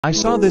I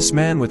saw this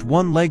man with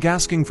one leg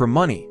asking for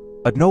money,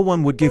 but no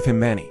one would give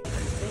him any.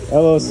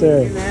 Hello,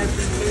 sir.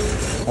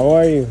 How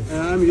are you?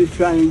 I'm just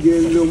trying to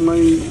get a little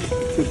money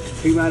to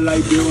pay my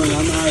light bill and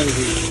I'm out of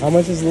here. How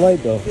much is the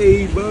light bill?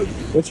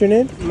 $80. What's your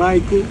name?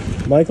 Michael.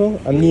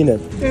 Michael? I'm Nina.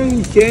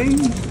 Ain't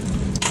changed.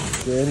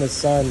 You're in the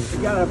sun.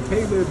 You gotta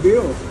pay the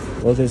bill.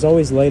 Well, there's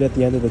always light at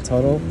the end of the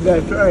tunnel.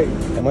 That's right.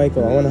 And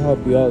Michael, I want to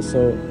help you out,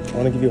 so I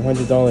want to give you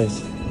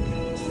 $100.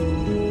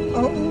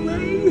 Oh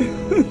man,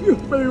 you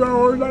pay my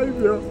whole light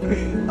bill.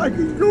 I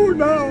can go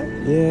now.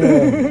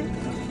 Yeah.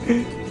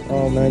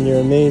 Oh man,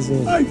 you're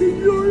amazing. I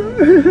can go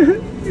now.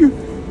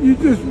 You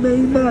just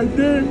made my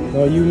day.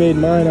 No, you made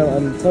mine.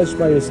 I'm touched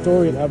by your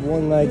story. You have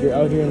one leg, you're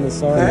out here in the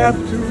sun. I have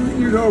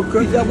to,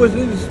 because I was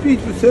in the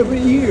streets for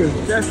 7 years.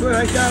 That's when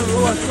I got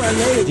lost my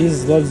leg.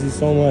 Jesus loves you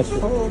so much.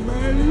 Oh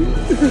man.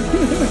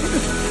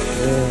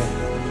 Yeah.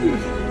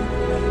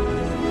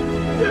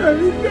 Yeah,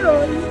 he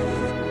does.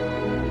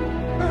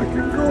 I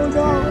can go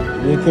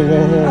now. You can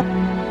go home.